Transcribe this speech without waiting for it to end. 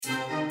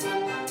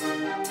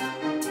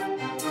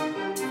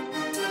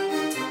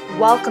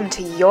Welcome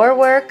to Your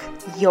Work,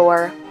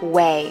 Your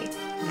Way.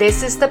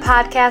 This is the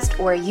podcast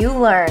where you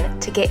learn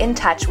to get in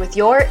touch with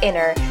your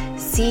inner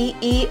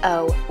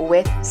CEO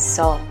with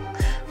soul.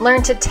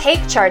 Learn to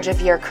take charge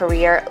of your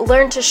career.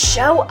 Learn to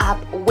show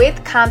up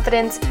with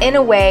confidence in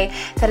a way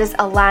that is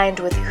aligned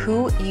with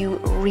who you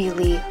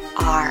really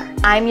are.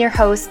 I'm your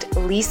host,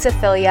 Lisa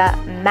Filia,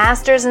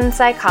 Master's in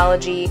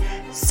Psychology,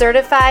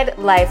 Certified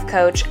Life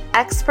Coach,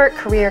 Expert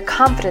Career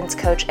Confidence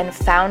Coach, and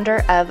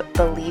founder of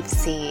Believe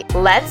Seed.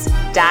 Let's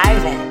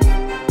dive in.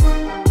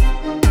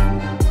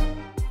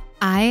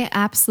 I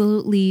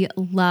absolutely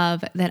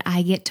love that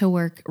I get to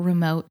work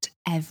remote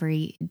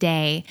every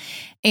day.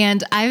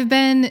 And I've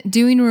been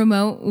doing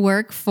remote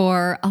work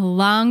for a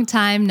long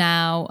time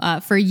now,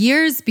 for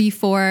years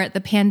before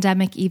the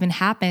pandemic even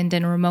happened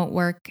and remote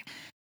work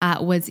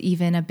was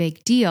even a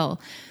big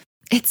deal.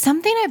 It's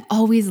something I've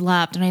always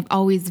loved and I've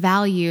always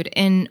valued.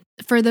 And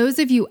for those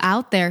of you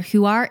out there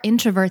who are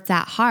introverts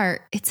at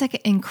heart, it's like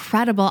an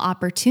incredible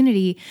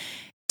opportunity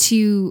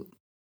to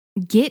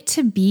get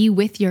to be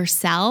with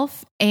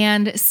yourself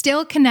and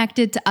still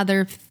connected to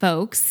other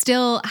folks,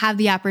 still have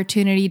the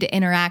opportunity to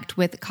interact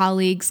with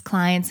colleagues,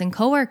 clients, and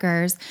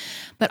coworkers,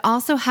 but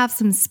also have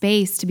some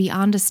space to be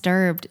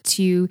undisturbed,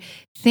 to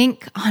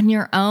think on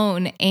your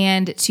own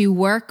and to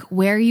work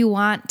where you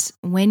want,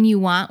 when you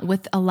want,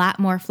 with a lot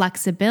more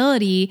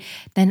flexibility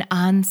than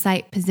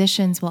on-site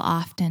positions will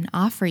often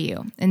offer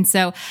you. And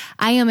so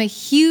I am a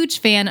huge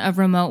fan of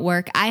remote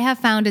work. I have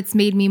found it's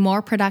made me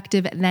more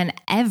productive than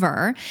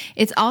ever.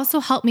 It's also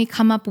helped me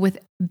come up with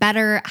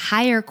better,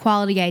 higher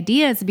quality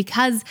ideas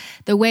because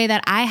the way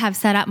that I have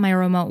set up my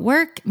remote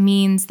work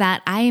means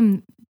that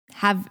I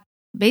have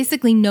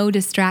basically no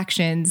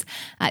distractions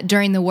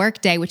during the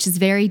workday, which is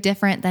very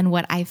different than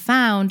what I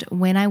found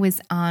when I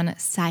was on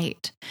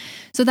site.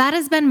 So that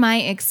has been my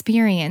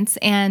experience.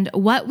 And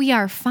what we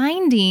are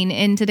finding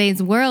in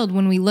today's world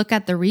when we look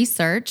at the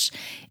research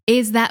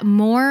is that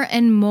more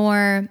and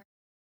more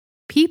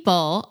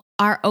people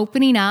are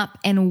opening up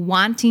and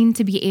wanting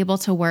to be able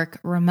to work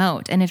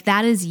remote. And if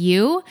that is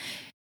you,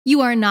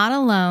 you are not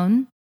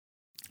alone.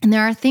 And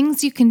there are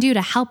things you can do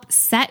to help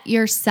set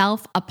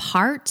yourself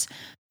apart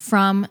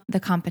from the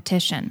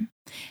competition.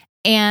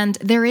 And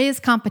there is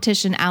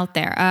competition out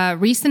there. A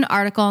recent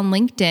article on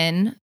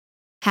LinkedIn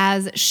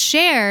has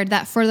shared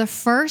that for the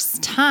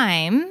first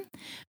time,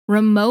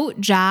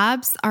 remote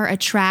jobs are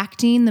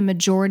attracting the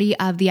majority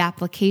of the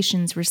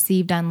applications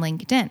received on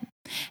LinkedIn.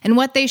 And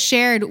what they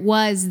shared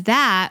was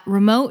that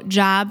remote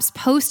jobs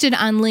posted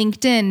on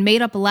LinkedIn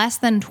made up less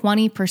than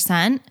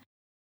 20%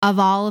 of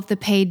all of the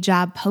paid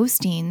job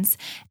postings.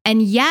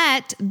 And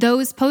yet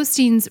those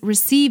postings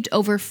received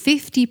over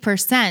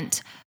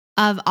 50%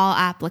 of all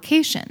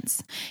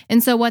applications.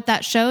 And so what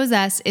that shows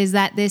us is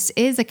that this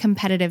is a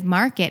competitive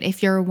market.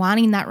 If you're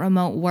wanting that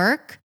remote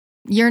work,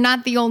 you're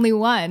not the only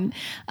one,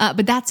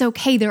 but that's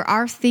okay. There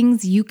are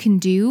things you can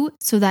do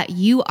so that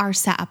you are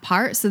set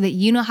apart, so that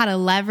you know how to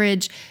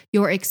leverage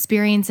your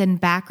experience and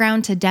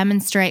background to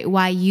demonstrate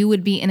why you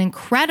would be an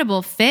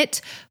incredible fit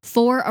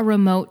for a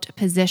remote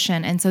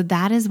position. And so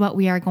that is what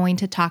we are going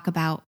to talk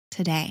about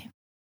today.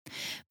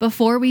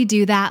 Before we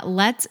do that,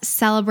 let's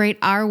celebrate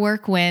our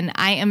work win.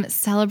 I am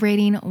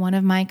celebrating one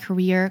of my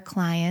career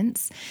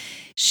clients.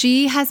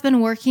 She has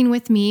been working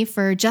with me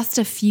for just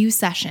a few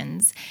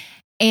sessions,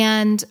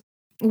 and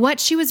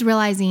what she was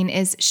realizing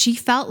is she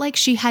felt like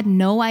she had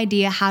no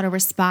idea how to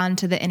respond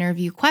to the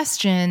interview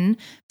question,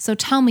 so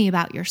tell me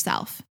about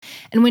yourself.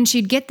 And when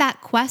she'd get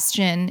that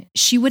question,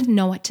 she wouldn't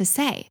know what to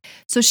say.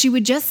 So she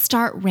would just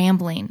start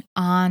rambling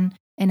on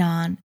and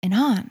on and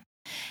on.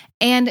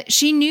 And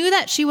she knew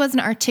that she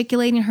wasn't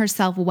articulating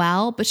herself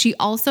well, but she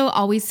also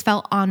always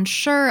felt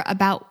unsure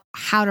about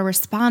how to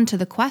respond to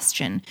the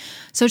question.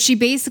 So she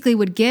basically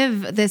would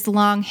give this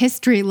long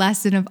history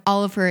lesson of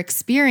all of her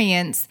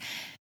experience,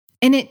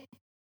 and it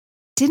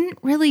didn't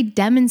really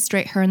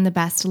demonstrate her in the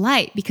best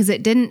light because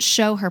it didn't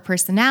show her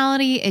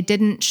personality. It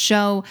didn't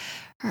show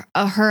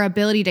her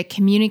ability to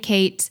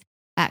communicate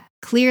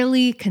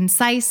clearly,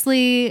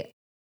 concisely,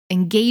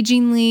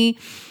 engagingly.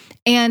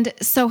 And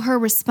so her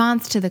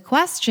response to the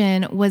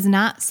question was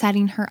not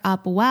setting her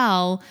up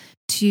well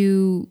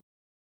to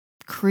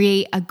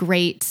create a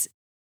great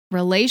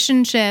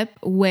relationship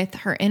with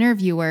her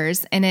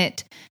interviewers. And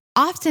it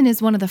often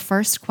is one of the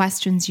first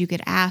questions you get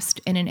asked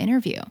in an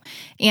interview.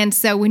 And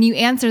so when you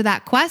answer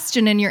that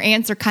question and your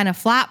answer kind of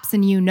flops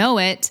and you know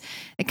it,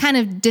 it kind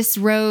of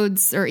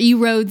disroads or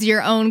erodes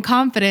your own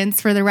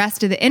confidence for the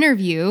rest of the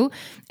interview.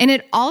 And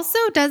it also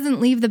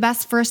doesn't leave the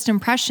best first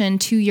impression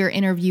to your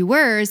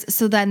interviewers,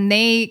 so then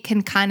they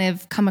can kind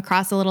of come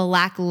across a little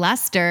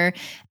lackluster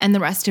in the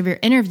rest of your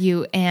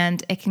interview,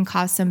 and it can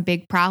cause some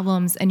big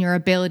problems in your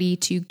ability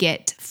to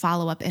get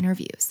follow-up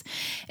interviews.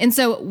 And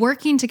so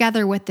working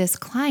together with this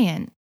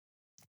client,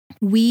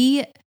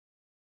 we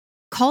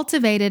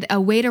cultivated a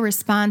way to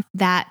respond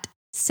that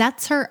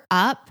sets her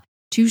up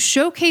to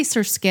showcase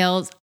her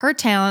skills, her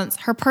talents,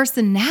 her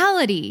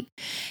personality.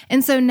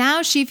 And so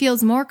now she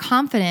feels more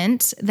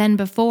confident than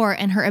before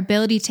in her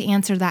ability to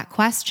answer that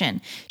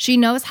question. She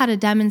knows how to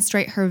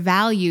demonstrate her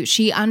value.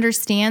 She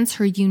understands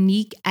her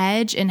unique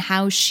edge and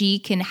how she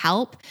can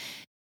help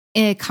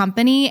a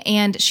company,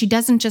 and she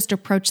doesn't just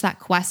approach that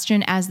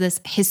question as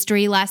this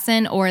history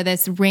lesson or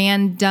this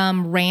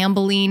random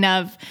rambling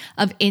of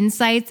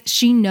insights.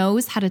 She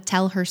knows how to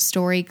tell her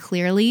story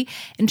clearly,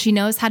 and she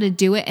knows how to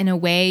do it in a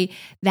way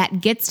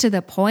that gets to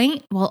the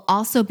point while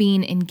also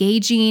being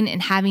engaging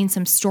and having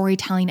some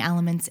storytelling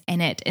elements in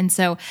it. And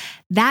so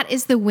that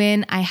is the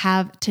win I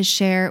have to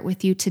share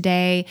with you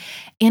today.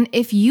 And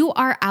if you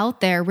are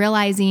out there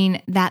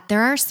realizing that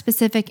there are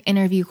specific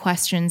interview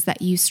questions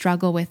that you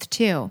struggle with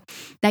too,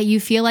 that you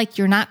feel like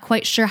you're not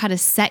quite sure how to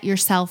set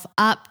yourself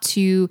up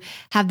to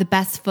have the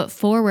best foot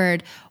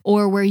forward,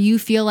 or where you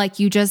feel like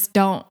you just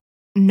don't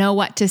know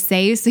what to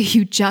say, so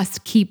you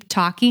just keep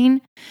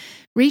talking,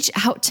 reach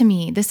out to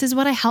me. This is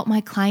what I help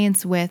my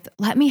clients with.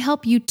 Let me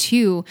help you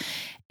too.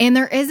 And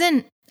there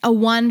isn't a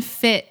one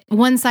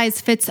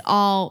size fits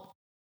all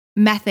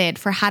method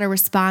for how to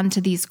respond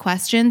to these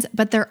questions,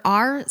 but there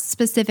are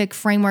specific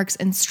frameworks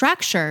and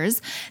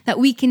structures that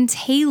we can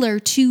tailor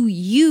to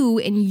you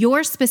and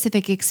your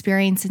specific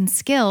experience and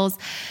skills,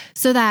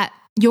 so that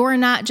you're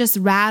not just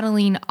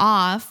rattling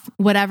off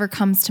whatever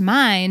comes to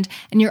mind,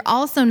 and you're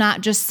also not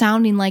just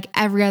sounding like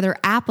every other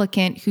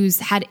applicant who's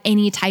had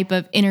any type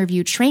of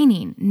interview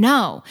training.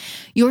 No,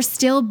 you're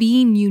still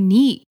being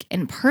unique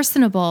and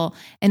personable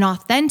and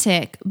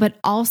authentic, but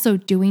also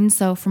doing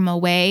so from a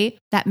way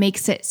that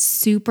makes it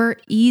super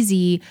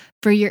easy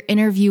for your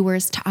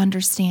interviewers to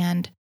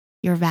understand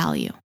your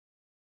value.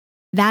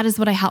 That is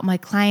what I help my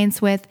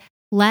clients with.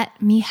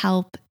 Let me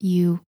help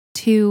you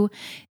too.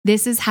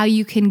 This is how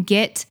you can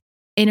get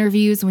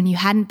interviews when you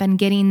hadn't been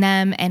getting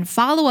them, and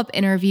follow-up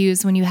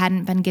interviews when you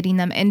hadn't been getting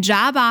them, and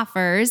job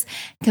offers,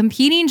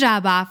 competing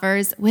job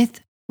offers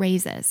with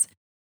raises.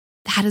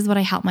 That is what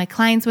I help my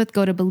clients with.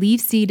 Go to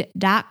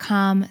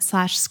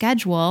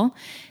believeseed.com/schedule,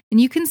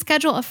 and you can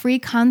schedule a free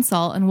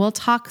consult, and we'll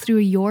talk through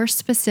your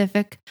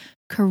specific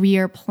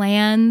career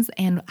plans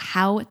and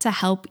how to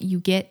help you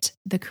get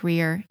the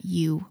career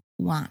you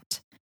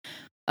want.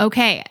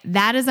 Okay,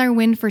 that is our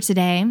win for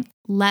today.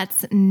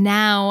 Let's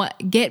now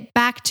get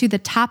back to the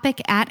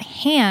topic at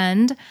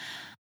hand.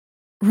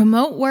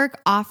 Remote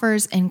work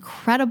offers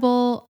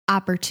incredible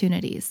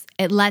opportunities.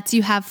 It lets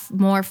you have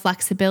more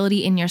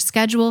flexibility in your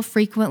schedule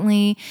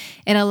frequently.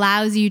 It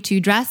allows you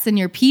to dress in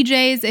your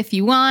PJs if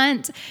you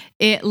want.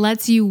 It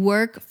lets you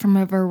work from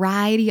a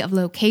variety of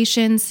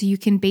locations, so you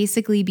can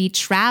basically be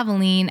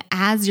traveling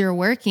as you're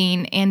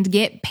working and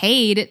get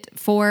paid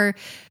for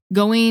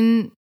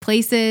going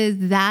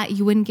places that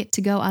you wouldn't get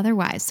to go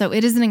otherwise. So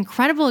it is an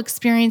incredible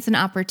experience and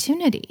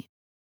opportunity.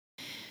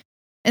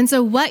 And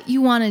so what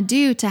you want to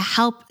do to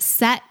help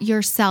set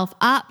yourself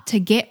up to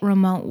get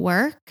remote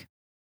work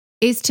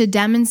is to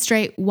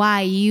demonstrate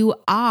why you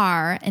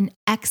are an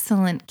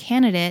excellent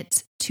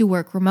candidate to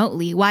work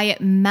remotely, why it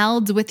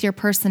melds with your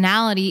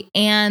personality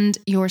and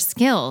your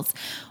skills,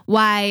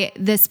 why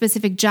the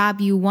specific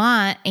job you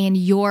want and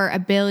your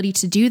ability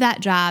to do that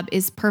job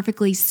is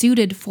perfectly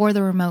suited for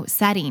the remote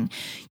setting.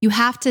 You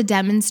have to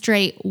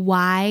demonstrate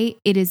why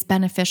it is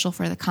beneficial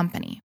for the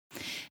company.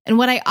 And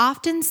what I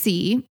often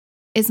see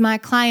is my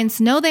clients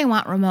know they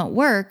want remote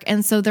work,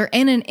 and so they're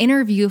in an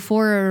interview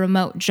for a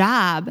remote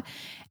job,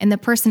 and the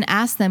person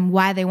asks them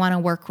why they want to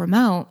work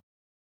remote.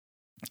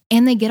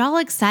 And they get all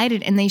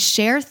excited and they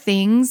share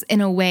things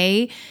in a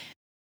way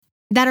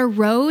that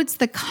erodes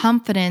the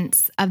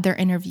confidence of their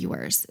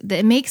interviewers.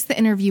 That makes the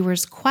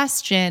interviewers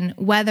question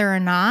whether or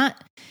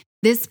not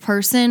this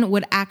person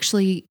would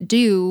actually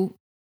do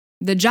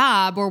the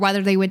job, or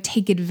whether they would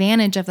take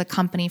advantage of the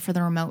company for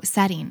the remote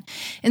setting.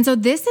 And so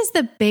this is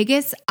the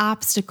biggest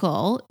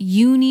obstacle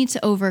you need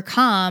to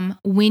overcome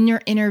when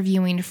you're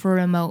interviewing for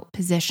remote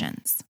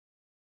positions.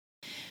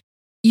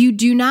 You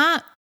do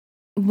not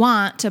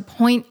want to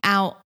point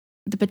out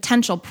the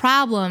potential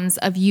problems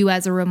of you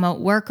as a remote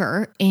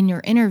worker in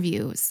your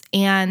interviews.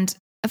 And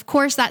of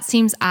course, that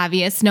seems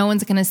obvious. No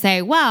one's going to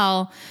say,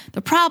 well,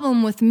 the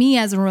problem with me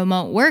as a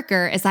remote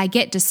worker is I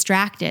get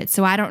distracted,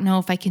 so I don't know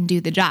if I can do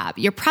the job.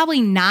 You're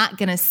probably not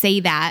going to say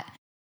that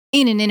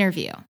in an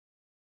interview.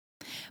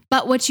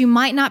 But what you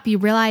might not be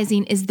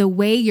realizing is the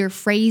way you're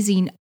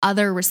phrasing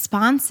other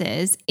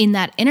responses in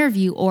that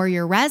interview or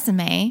your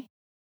resume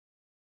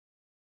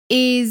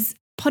is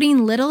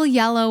putting little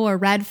yellow or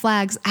red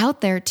flags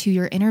out there to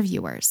your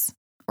interviewers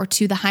or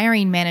to the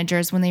hiring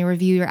managers when they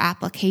review your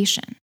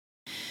application.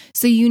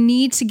 So you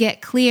need to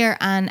get clear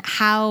on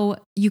how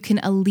you can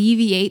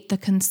alleviate the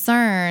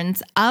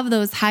concerns of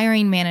those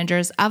hiring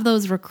managers, of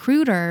those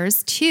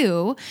recruiters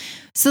too,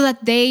 so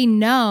that they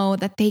know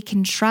that they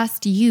can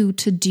trust you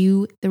to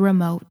do the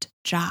remote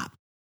job.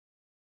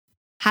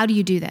 How do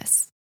you do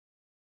this?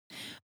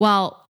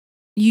 Well,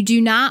 you do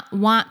not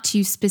want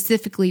to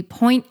specifically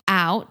point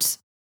out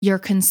your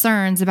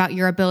concerns about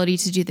your ability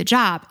to do the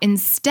job.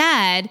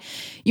 Instead,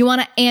 you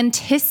want to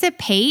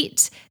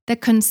anticipate the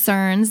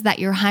concerns that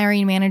your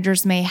hiring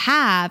managers may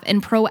have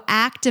and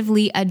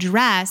proactively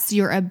address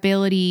your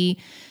ability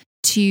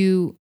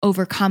to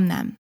overcome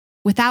them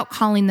without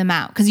calling them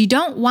out, because you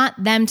don't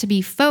want them to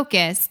be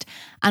focused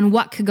on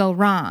what could go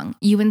wrong.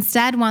 You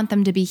instead want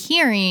them to be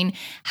hearing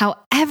how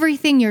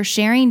everything you're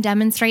sharing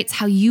demonstrates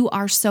how you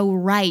are so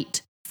right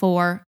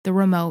for the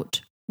remote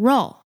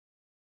role.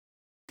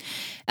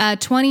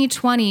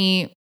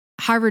 2020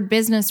 Harvard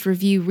Business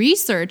Review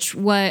research,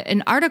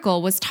 an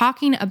article was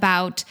talking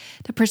about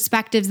the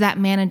perspectives that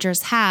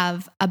managers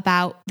have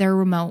about their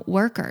remote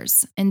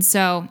workers. And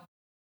so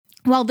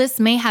while this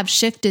may have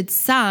shifted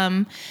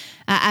some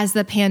as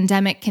the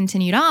pandemic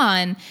continued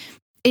on,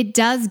 it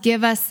does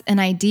give us an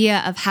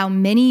idea of how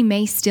many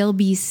may still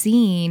be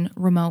seeing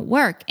remote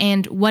work.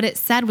 And what it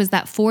said was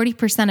that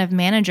 40% of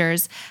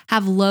managers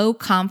have low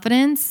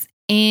confidence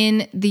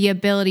in the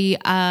ability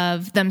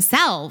of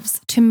themselves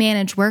to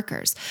manage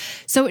workers.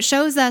 So it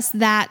shows us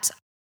that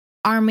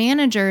our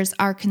managers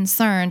are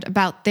concerned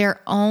about their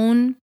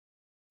own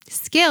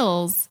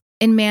skills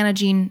in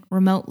managing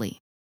remotely.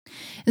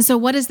 And so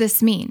what does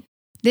this mean?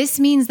 This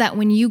means that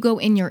when you go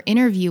in your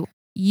interview,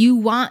 you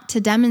want to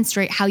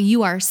demonstrate how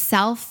you are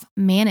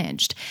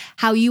self-managed,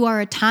 how you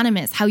are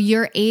autonomous, how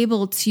you're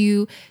able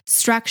to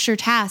structure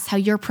tasks, how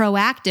you're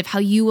proactive, how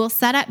you will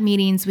set up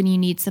meetings when you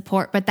need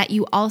support, but that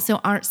you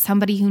also aren't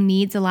somebody who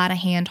needs a lot of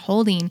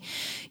hand-holding.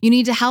 You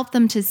need to help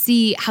them to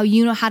see how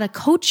you know how to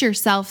coach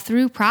yourself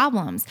through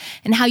problems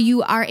and how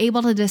you are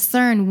able to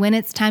discern when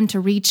it's time to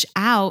reach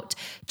out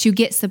to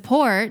get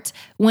support,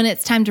 when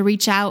it's time to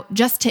reach out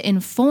just to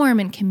inform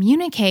and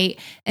communicate,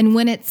 and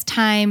when it's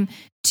time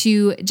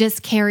to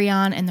just carry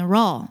on in the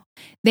role.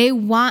 They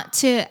want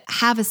to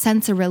have a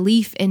sense of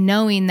relief in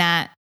knowing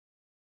that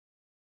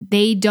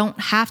they don't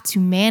have to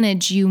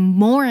manage you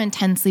more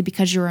intensely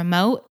because you're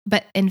remote,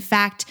 but in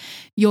fact,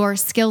 your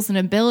skills and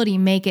ability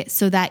make it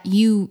so that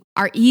you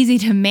are easy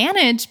to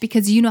manage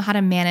because you know how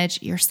to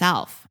manage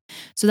yourself.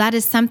 So that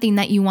is something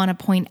that you want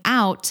to point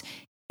out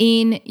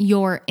in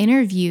your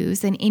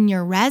interviews and in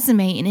your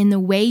resume and in the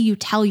way you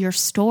tell your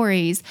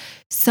stories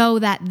so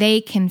that they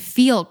can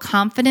feel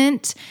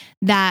confident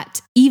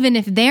that even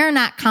if they're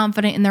not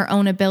confident in their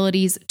own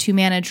abilities to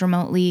manage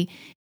remotely,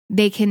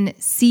 they can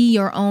see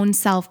your own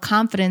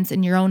self-confidence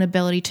and your own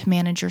ability to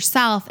manage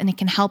yourself, and it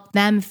can help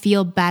them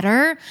feel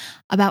better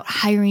about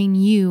hiring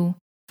you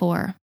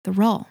for the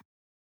role.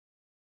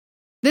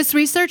 This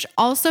research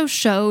also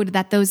showed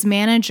that those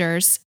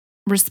managers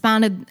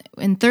responded,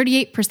 and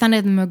 38%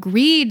 of them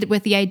agreed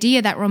with the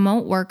idea that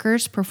remote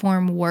workers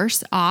perform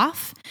worse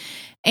off,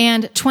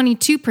 and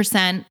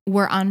 22%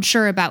 were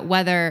unsure about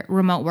whether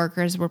remote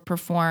workers would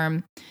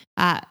perform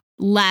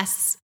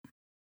less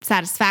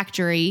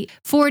satisfactory.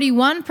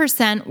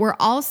 41% were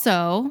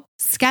also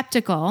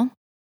skeptical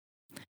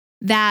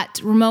that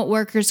remote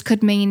workers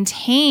could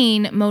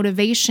maintain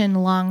motivation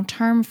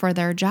long-term for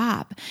their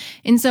job.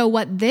 And so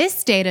what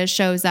this data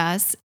shows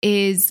us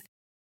is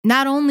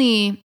not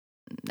only,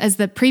 as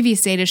the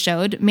previous data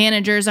showed,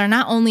 managers are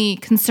not only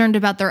concerned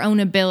about their own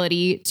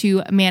ability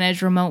to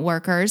manage remote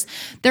workers,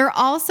 they're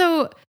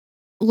also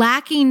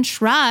lacking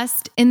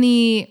trust in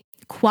the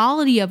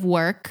quality of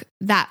work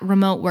that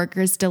remote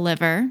workers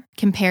deliver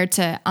compared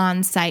to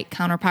on-site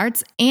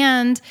counterparts,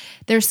 and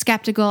they're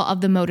skeptical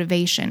of the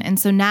motivation. And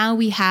so now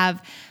we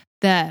have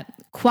the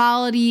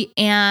quality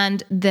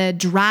and the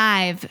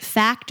drive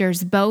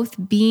factors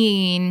both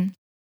being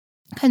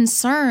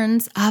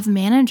concerns of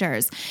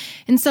managers.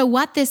 And so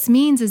what this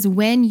means is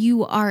when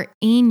you are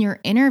in your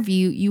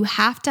interview, you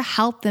have to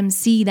help them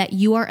see that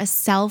you are a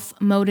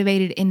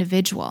self-motivated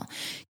individual.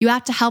 You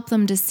have to help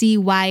them to see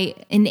why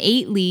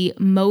innately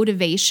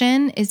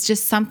motivation is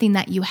just something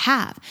that you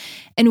have.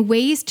 And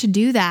ways to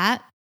do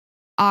that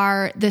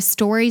are the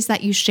stories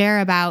that you share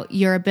about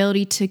your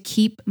ability to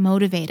keep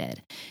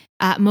motivated.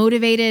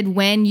 Motivated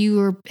when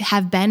you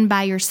have been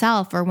by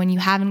yourself or when you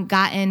haven't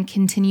gotten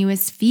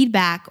continuous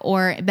feedback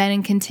or been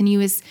in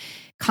continuous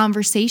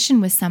conversation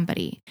with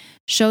somebody.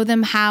 Show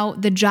them how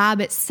the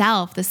job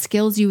itself, the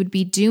skills you would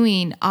be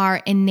doing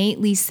are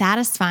innately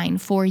satisfying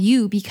for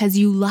you because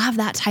you love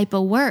that type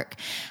of work.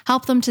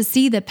 Help them to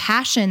see the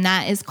passion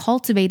that is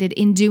cultivated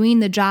in doing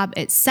the job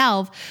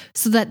itself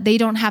so that they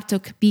don't have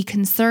to be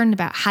concerned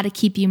about how to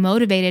keep you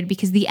motivated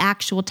because the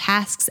actual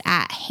tasks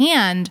at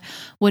hand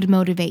would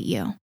motivate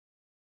you.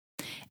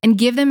 And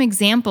give them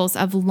examples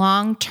of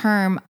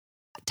long-term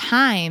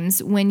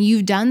times when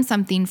you've done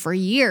something for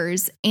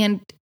years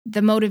and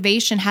the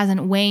motivation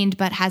hasn't waned,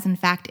 but has in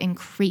fact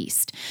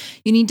increased.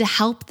 You need to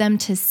help them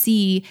to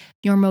see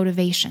your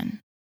motivation.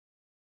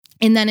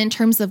 And then in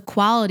terms of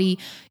quality,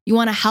 you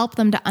want to help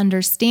them to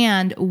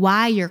understand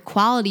why your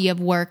quality of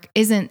work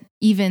isn't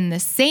even the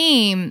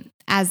same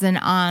as an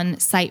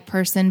on-site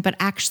person, but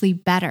actually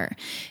better.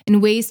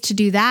 And ways to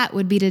do that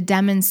would be to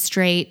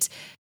demonstrate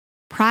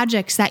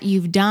projects that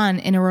you've done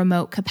in a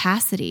remote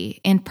capacity.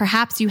 And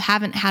perhaps you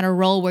haven't had a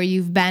role where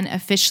you've been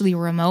officially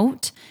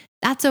remote.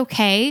 That's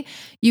okay.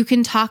 You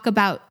can talk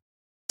about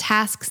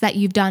tasks that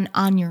you've done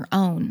on your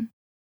own,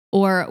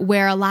 or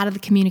where a lot of the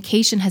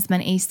communication has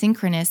been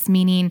asynchronous,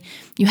 meaning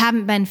you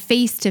haven't been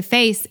face to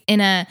face in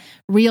a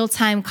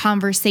real-time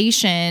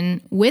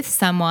conversation with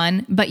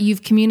someone, but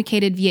you've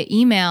communicated via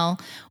email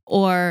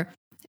or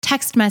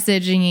text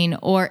messaging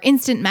or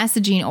instant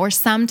messaging or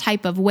some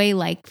type of way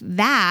like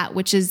that,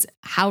 which is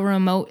how a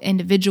remote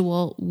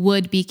individual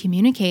would be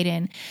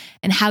communicating,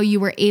 and how you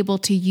were able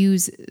to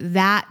use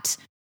that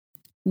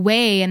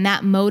way and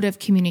that mode of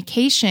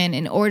communication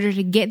in order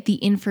to get the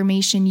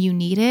information you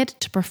needed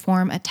to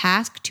perform a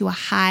task to a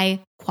high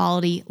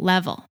quality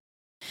level.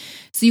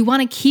 So you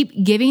want to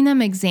keep giving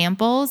them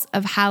examples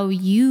of how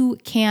you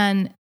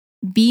can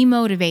be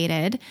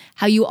motivated,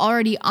 how you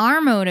already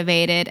are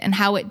motivated, and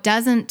how it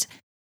doesn't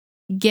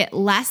get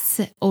less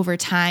over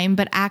time,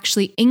 but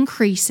actually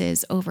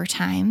increases over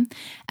time,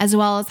 as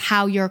well as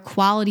how your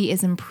quality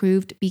is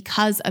improved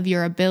because of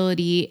your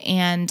ability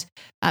and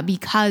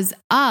because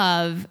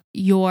of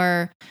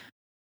your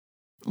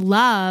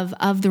love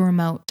of the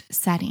remote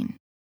setting.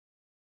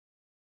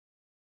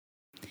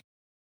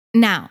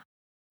 Now,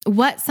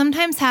 what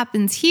sometimes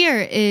happens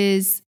here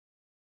is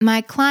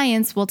my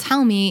clients will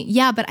tell me,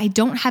 yeah, but I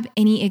don't have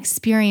any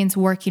experience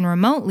working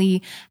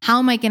remotely. How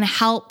am I going to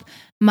help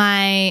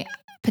my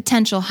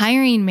potential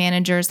hiring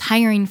managers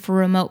hiring for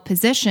remote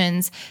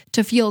positions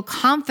to feel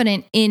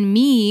confident in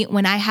me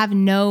when I have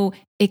no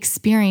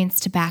experience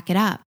to back it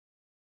up?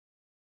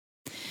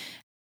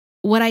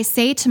 What I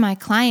say to my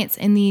clients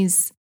in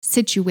these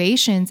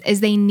situations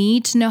is they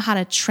need to know how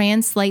to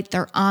translate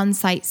their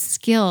on-site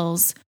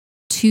skills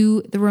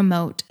to the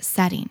remote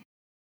setting.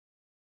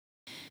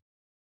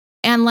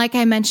 And like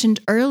I mentioned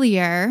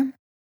earlier,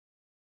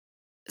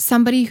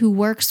 somebody who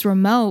works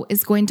remote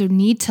is going to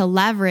need to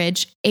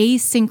leverage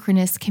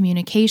asynchronous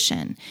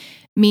communication,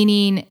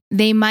 meaning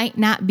they might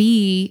not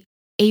be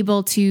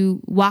able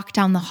to walk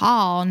down the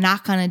hall,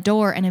 knock on a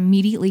door, and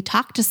immediately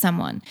talk to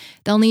someone.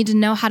 They'll need to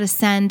know how to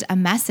send a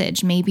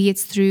message. Maybe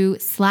it's through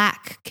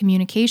Slack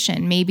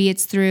communication. Maybe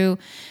it's through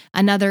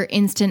another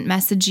instant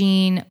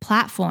messaging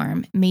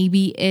platform.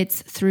 Maybe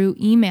it's through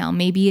email.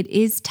 Maybe it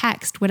is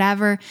text.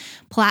 Whatever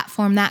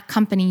platform that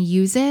company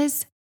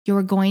uses,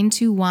 you're going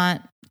to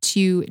want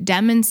to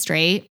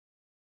demonstrate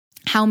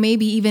how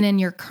maybe even in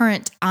your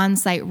current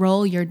on-site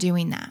role, you're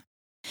doing that.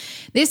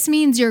 This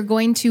means you're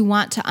going to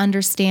want to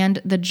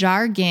understand the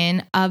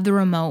jargon of the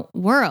remote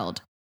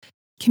world.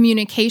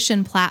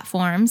 Communication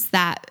platforms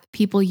that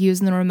people use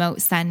in the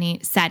remote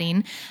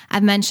setting.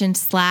 I've mentioned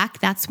Slack,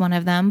 that's one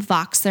of them.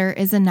 Voxer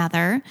is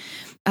another.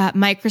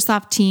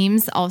 Microsoft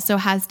Teams also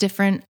has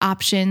different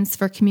options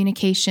for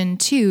communication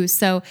too.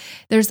 So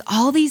there's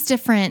all these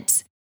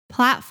different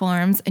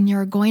platforms, and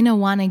you're going to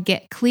want to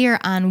get clear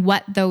on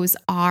what those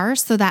are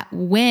so that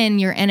when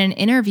you're in an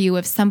interview,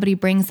 if somebody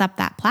brings up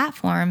that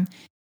platform,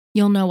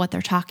 you'll know what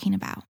they're talking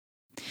about.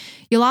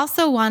 You'll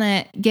also want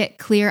to get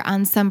clear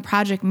on some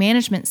project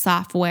management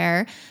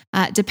software,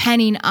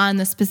 depending on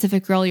the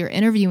specific role you're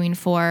interviewing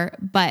for.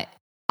 But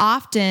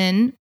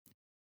often,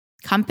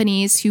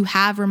 companies who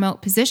have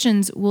remote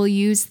positions will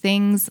use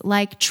things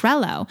like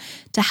Trello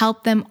to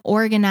help them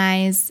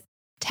organize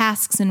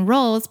tasks and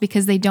roles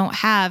because they don't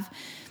have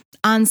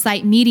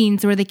on-site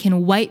meetings where they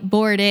can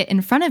whiteboard it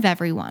in front of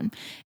everyone.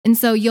 And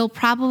so you'll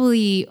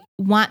probably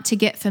want to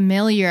get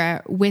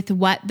familiar with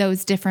what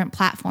those different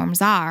platforms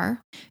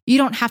are. You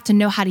don't have to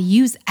know how to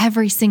use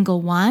every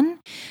single one.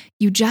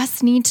 You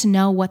just need to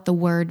know what the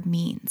word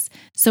means.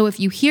 So if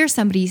you hear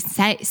somebody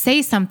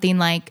say something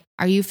like,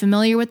 "Are you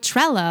familiar with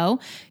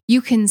Trello?"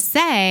 You can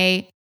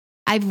say,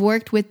 "I've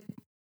worked with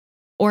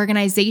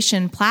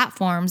organization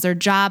platforms or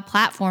job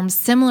platforms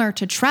similar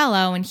to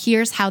Trello, and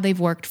here's how they've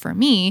worked for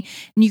me."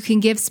 And you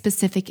can give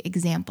specific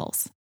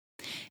examples.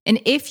 And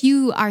if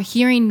you are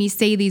hearing me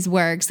say these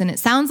words and it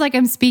sounds like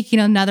I'm speaking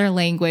another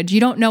language, you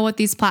don't know what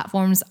these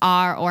platforms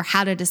are or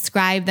how to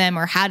describe them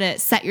or how to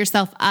set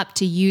yourself up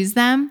to use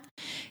them,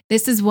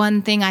 this is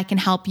one thing I can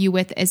help you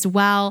with as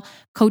well.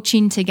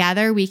 Coaching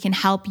together, we can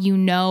help you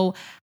know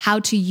how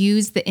to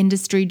use the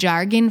industry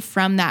jargon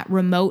from that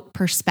remote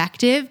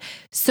perspective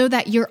so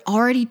that you're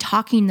already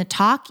talking the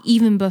talk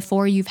even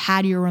before you've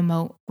had your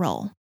remote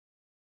role.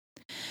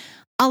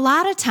 A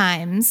lot of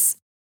times,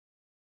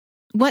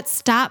 what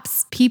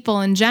stops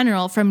people in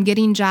general from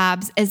getting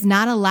jobs is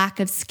not a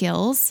lack of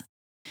skills.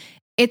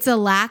 It's a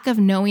lack of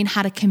knowing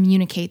how to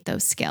communicate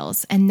those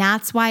skills. And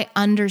that's why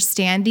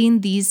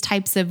understanding these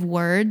types of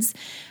words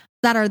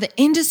that are the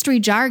industry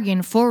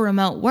jargon for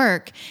remote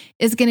work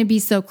is going to be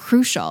so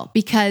crucial,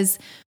 because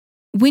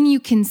when you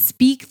can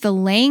speak the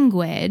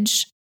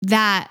language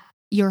that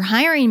your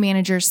hiring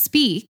managers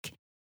speak,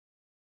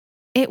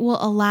 it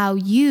will allow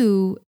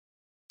you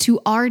to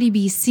already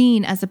be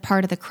seen as a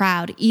part of the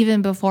crowd,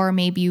 even before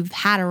maybe you've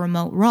had a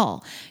remote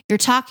role. You're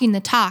talking the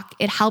talk.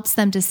 It helps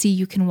them to see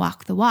you can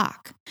walk the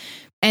walk.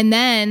 And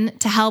then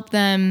to help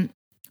them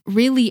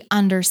really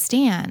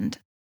understand,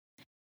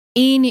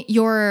 in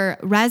your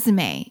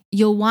resume,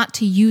 you'll want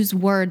to use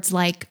words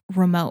like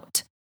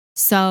remote.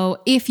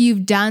 So if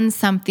you've done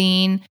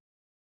something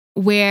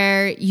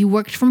where you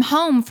worked from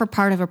home for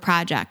part of a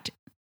project.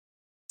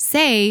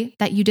 Say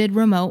that you did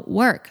remote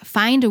work.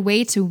 Find a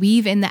way to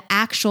weave in the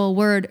actual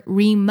word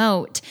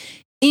remote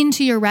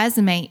into your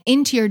resume,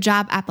 into your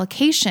job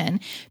application,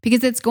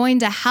 because it's going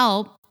to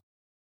help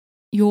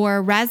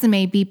your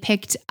resume be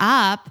picked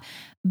up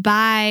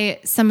by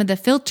some of the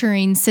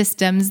filtering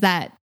systems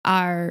that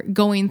are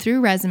going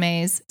through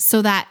resumes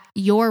so that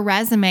your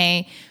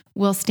resume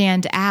will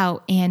stand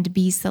out and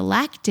be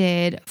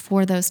selected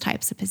for those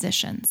types of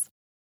positions.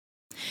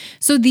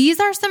 So these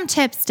are some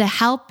tips to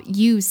help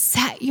you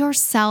set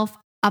yourself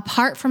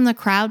apart from the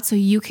crowd so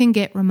you can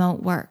get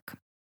remote work.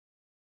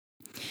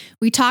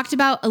 We talked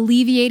about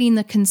alleviating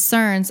the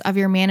concerns of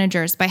your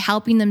managers by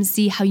helping them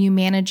see how you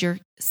manage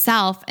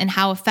yourself and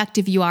how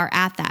effective you are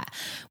at that.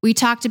 We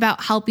talked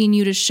about helping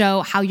you to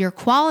show how your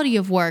quality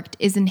of work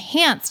is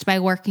enhanced by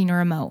working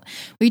remote.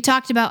 We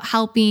talked about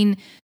helping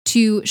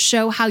to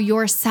show how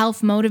you're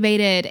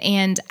self-motivated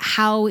and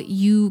how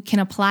you can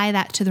apply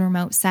that to the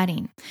remote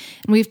setting.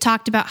 And we've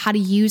talked about how to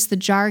use the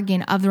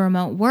jargon of the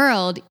remote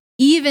world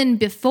even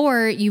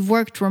before you've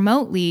worked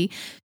remotely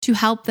to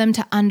help them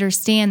to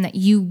understand that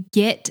you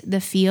get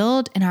the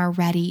field and are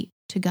ready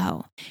to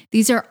go.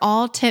 These are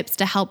all tips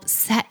to help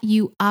set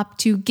you up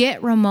to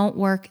get remote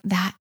work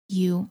that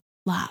you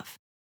love.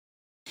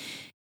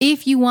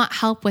 If you want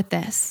help with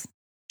this,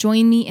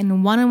 join me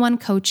in one-on-one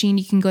coaching.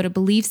 You can go to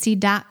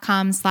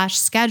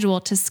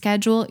believeseed.com/schedule to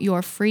schedule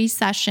your free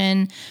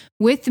session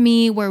with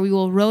me where we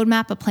will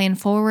roadmap a plan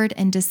forward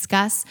and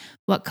discuss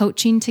what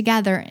coaching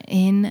together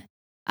in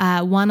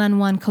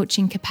one-on-one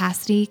coaching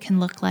capacity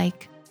can look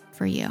like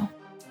for you.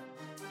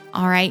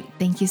 All right.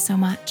 Thank you so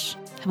much.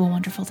 Have a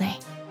wonderful day.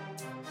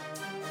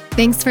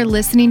 Thanks for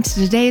listening to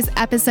today's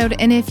episode.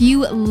 And if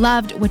you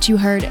loved what you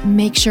heard,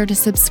 make sure to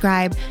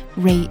subscribe,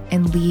 rate,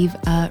 and leave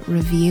a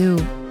review.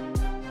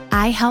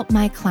 I help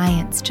my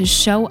clients to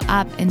show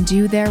up and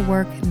do their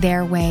work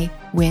their way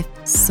with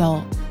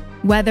soul.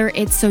 Whether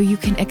it's so you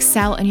can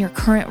excel in your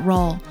current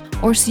role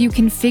or so you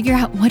can figure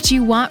out what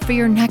you want for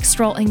your next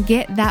role and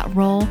get that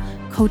role,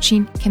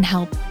 coaching can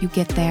help you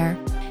get there.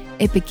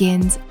 It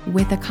begins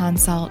with a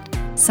consult.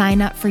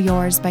 Sign up for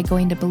yours by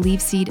going to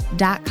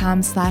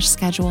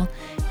believeseed.com/schedule.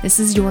 This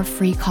is your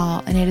free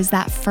call, and it is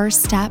that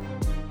first step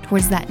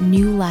towards that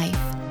new life,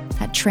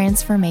 that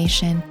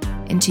transformation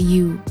into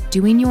you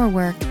doing your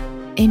work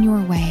in your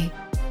way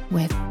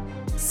with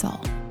soul.